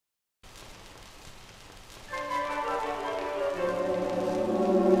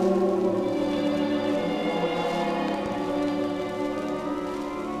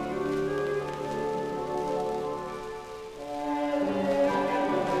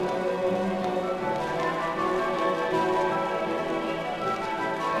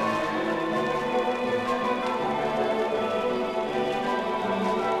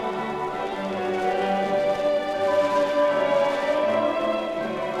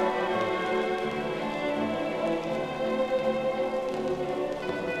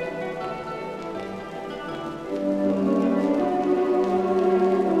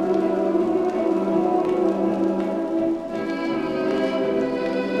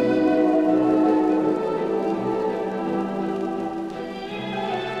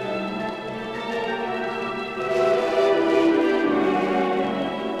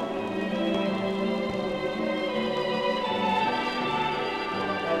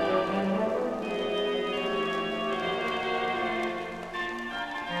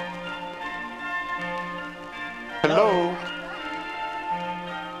Hello,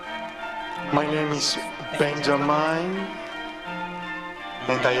 my name is Benjamin,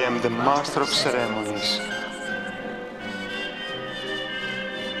 and I am the master of ceremonies.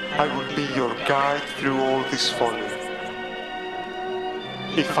 I will be your guide through all this folly.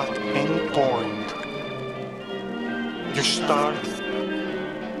 If at any point you start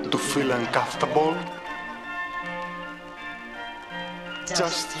to feel uncomfortable,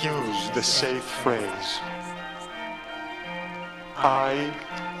 just use the safe phrase, I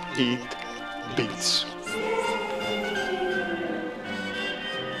eat beets.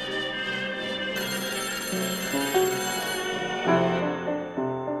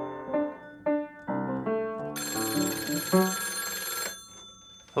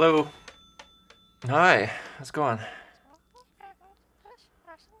 Hello. Hi. How's it going?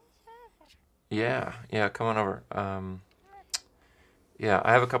 Yeah, come on over. Yeah,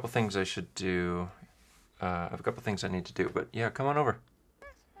 I have a couple things I should do. I have a couple things I need to do, but yeah, come on over.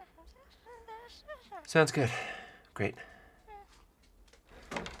 Sounds good. Great.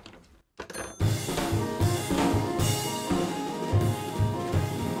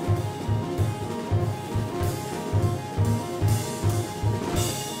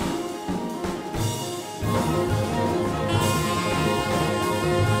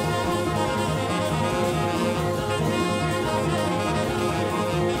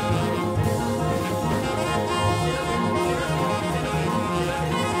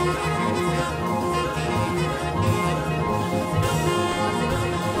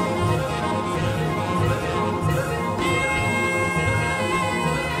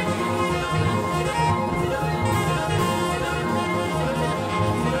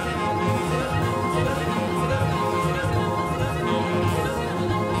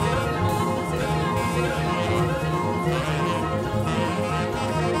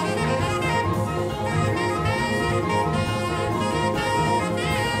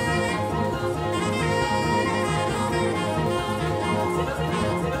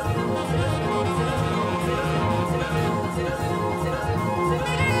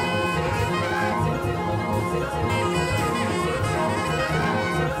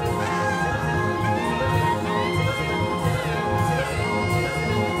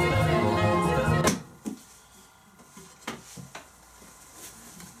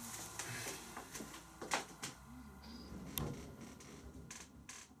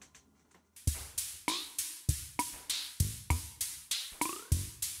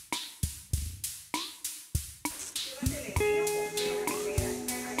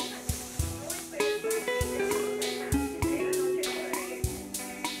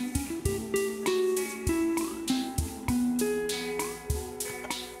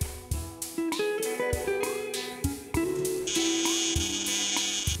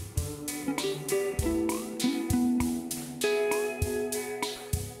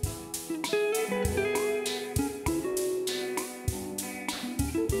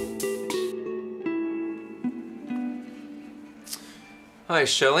 Hi,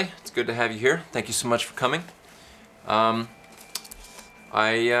 Shelley. It's good to have you here. Thank you so much for coming. I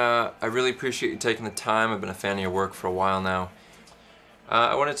really appreciate you taking the time. I've been a fan of your work for a while now.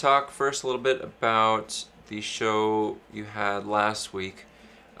 I want to talk first a little bit about the show you had last week.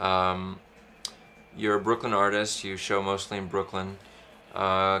 You're a Brooklyn artist. You show mostly in Brooklyn.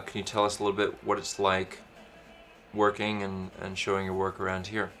 Can you tell us a little bit what it's like working and showing your work around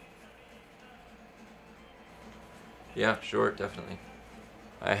here? Yeah, sure, definitely.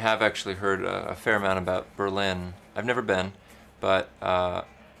 I have actually heard a fair amount about Berlin. I've never been, but I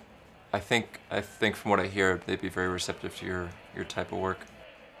think from what I hear, they'd be very receptive to your type of work.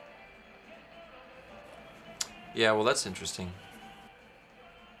 Yeah, well, that's interesting.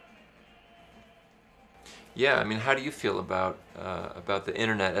 Yeah, I mean, how do you feel about the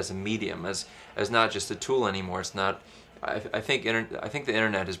internet as a medium, as not just a tool anymore? It's not. I think the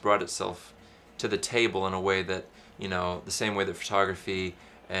internet has brought itself to the table in a way that, you know, the same way that photography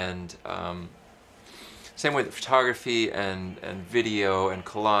and video and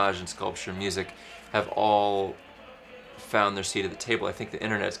collage and sculpture and music have all found their seat at the table. I think the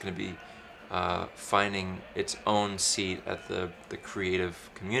internet's going to be finding its own seat at the creative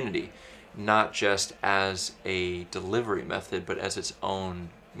community, not just as a delivery method, but as its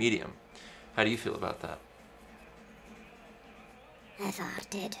own medium. How do you feel about that?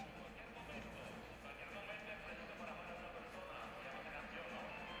 Half-hearted.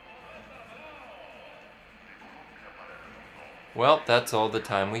 Well, that's all the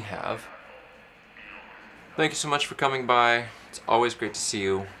time we have. Thank you so much for coming by. It's always great to see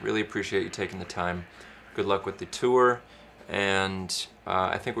you. Really appreciate you taking the time. Good luck with the tour, and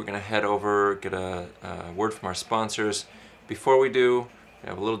I think we're going to head over, get a word from our sponsors. Before we do, we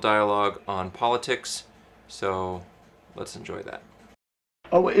have a little dialogue on politics, so let's enjoy that.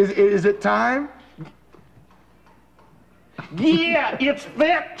 Oh, is it time? Yeah, it's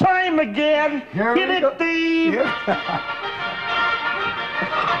that time again. Here Hit we it, go. Steve.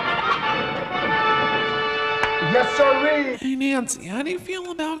 Yes, sirree. Hey Nancy, how do you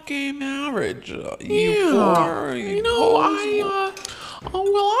feel about gay marriage? Well,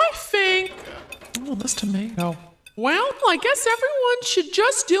 I think, Oh, this tomato. well, I guess everyone should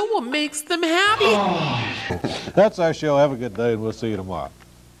just do what makes them happy. That's our show. Have a good day, and we'll see you tomorrow.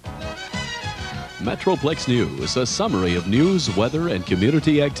 Metroplex News, a summary of news, weather, and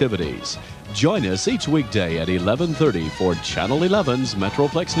community activities. Join us each weekday at 11:30 for Channel 11's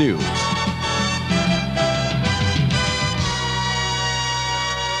Metroplex News.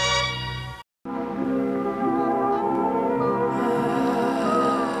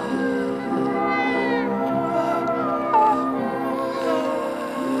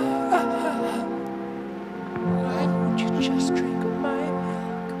 Why won't you just drink my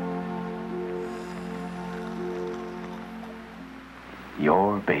milk?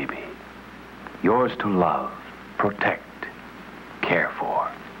 Your baby. Yours to love, protect, care for.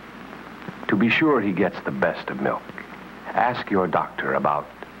 To be sure he gets the best of milk, ask your doctor about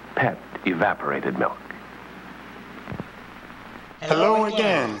pet evaporated milk. Hello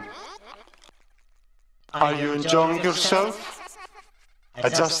again. Are you enjoying yourself? I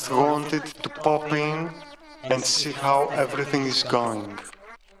just wanted to pop in and see how everything is going.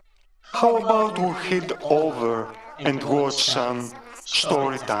 How about we head over and watch some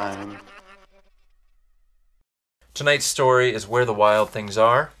story time? Tonight's story is Where the Wild Things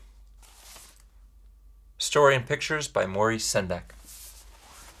Are. Story and pictures by Maurice Sendak.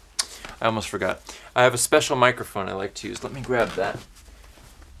 I almost forgot. I have a special microphone I like to use. Let me grab that.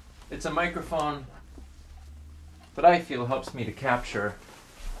 It's a microphone that I feel helps me to capture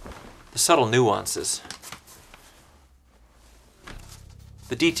the subtle nuances,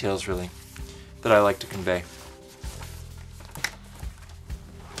 the details really, that I like to convey.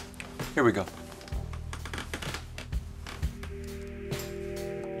 Here we go.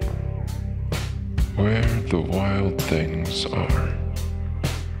 Where the wild things are.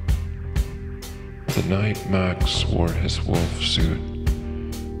 The night Max wore his wolf suit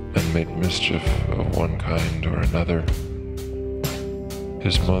and made mischief of one kind or another,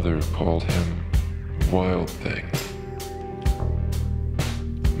 his mother called him Wild Thing.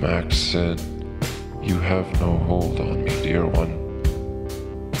 Max said, "You have no hold on me, dear one."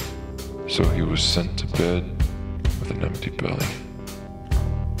 So he was sent to bed with an empty belly.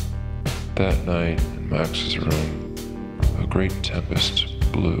 That night in Max's room, a great tempest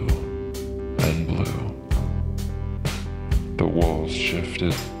blew and blew. The walls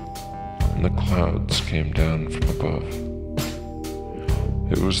shifted and the clouds came down from above.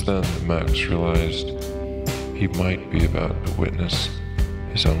 It was then that Max realized he might be about to witness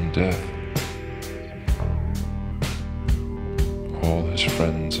his own death. All his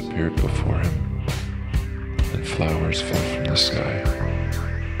friends appeared before him, and flowers fell from the sky.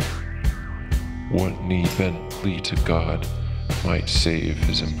 What knee-bent plea to God might save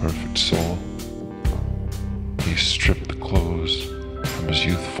his imperfect soul? He stripped the clothes from his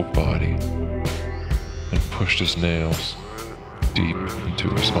youthful body and pushed his nails deep into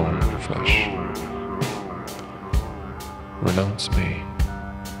his own flesh. Renounce me,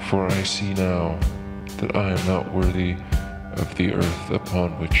 for I see now that I am not worthy of the earth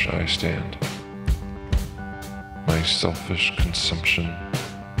upon which I stand. My selfish consumption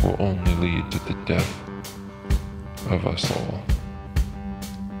will only lead to the death of us all.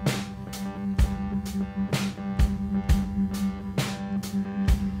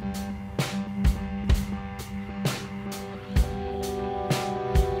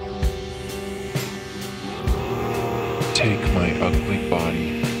 Take my ugly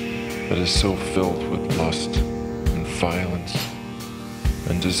body that is so filled with lust and violence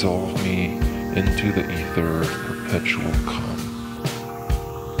and dissolve me into the ether of perpetual calm.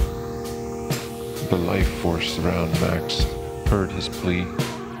 The life force around Max heard his plea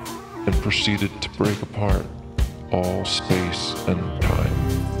and proceeded to break apart all space and time.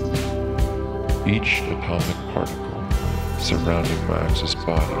 Each atomic particle surrounding Max's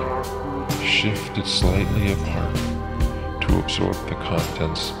body shifted slightly apart to absorb the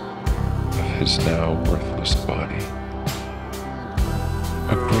contents of his now worthless body.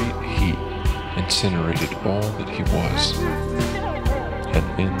 A great heat incinerated all that he was, and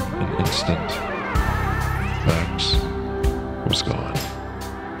in an instant, Max was gone.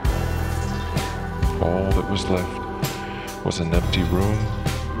 All that was left was an empty room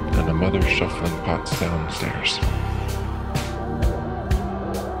and a mother shuffling pots downstairs.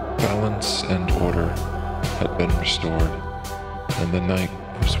 Balance and order had been restored, and the night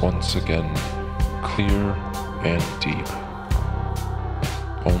was once again clear and deep.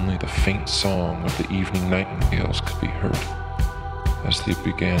 Only the faint song of the evening nightingales could be heard as they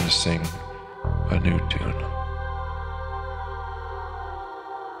began to sing a new tune.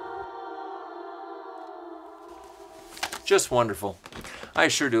 Just wonderful. I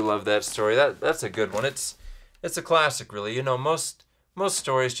sure do love that story. That's a good one. It's a classic, really. You know, most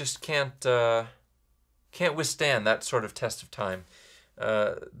stories just can't withstand that sort of test of time.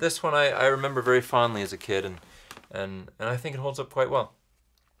 This one I remember very fondly as a kid, and I think it holds up quite well.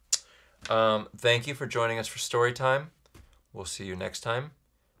 Thank you for joining us for story time. We'll see you next time,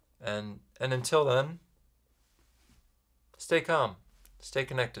 and until then, stay calm, stay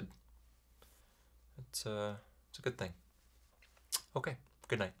connected. It's a good thing. Okay,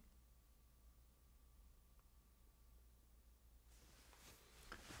 good night.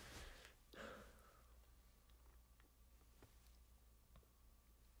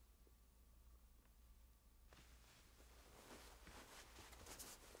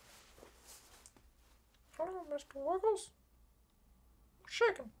 Hello, Mr. Wiggles.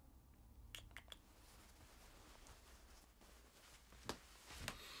 Shaking.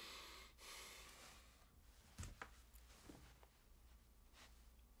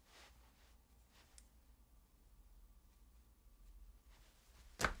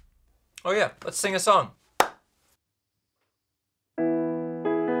 Oh yeah, let's sing a song.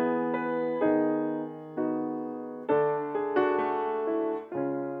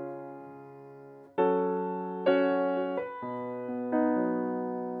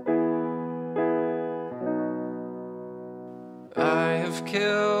 I have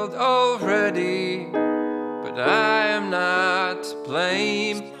killed already, but I am not to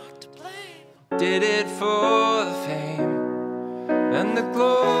blame. Did it for the fame and the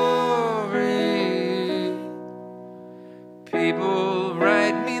glory. People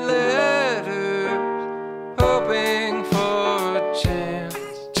write me letters, hoping for a chance.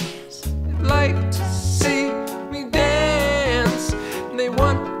 They'd like to see me dance. They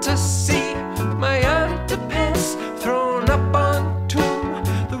want to see my underpants thrown up onto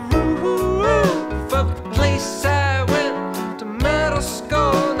the roof of the place I went to middle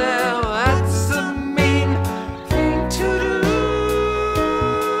school. Now that's a mean thing to do.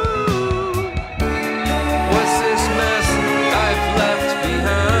 What's this mess I've left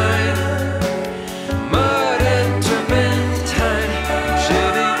behind? Mud and turpentine,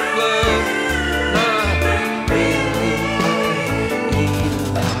 shedding blood, not really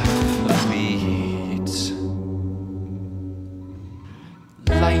beats.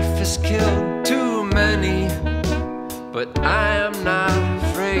 Life has killed too many, but I am not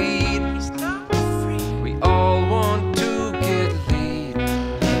afraid. We all want to get laid.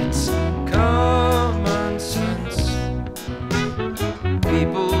 It's common sense.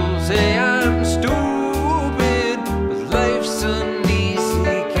 People say I'm stupid, but life's an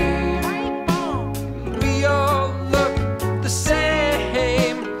easy game. We all look the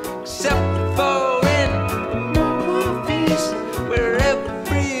same, except for in the movies where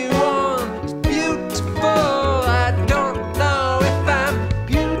everyone is beautiful. I don't know if I'm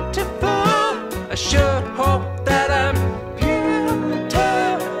beautiful. I sure hope that I'm beautiful.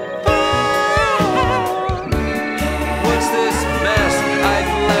 What's this mess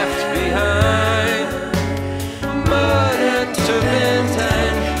I've left behind? Mud and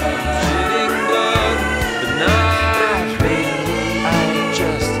turpentine, shedding blood, but not really. I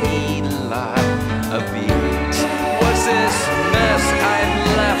just eat a lot of beans. What's this mess I've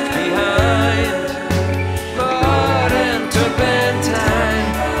left behind? Mud and turpentine,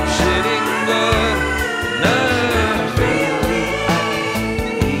 shedding blood, not really. I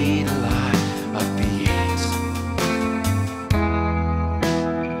eat a lot of beans.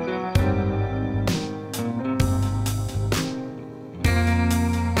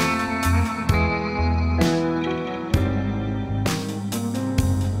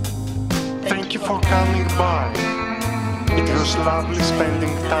 Thank you for coming by. It was lovely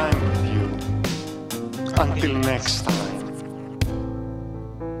spending time with you. Until next time.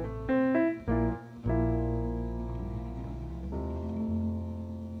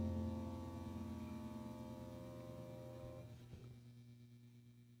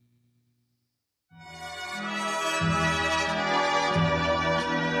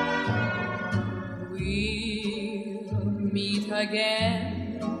 We'll meet again.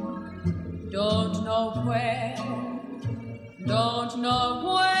 Don't know where, don't know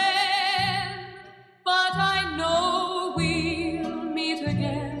when, but I know we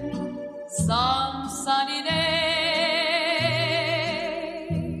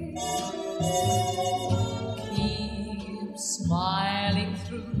smiling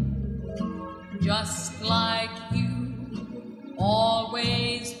through, just like you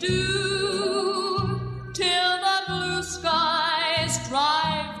always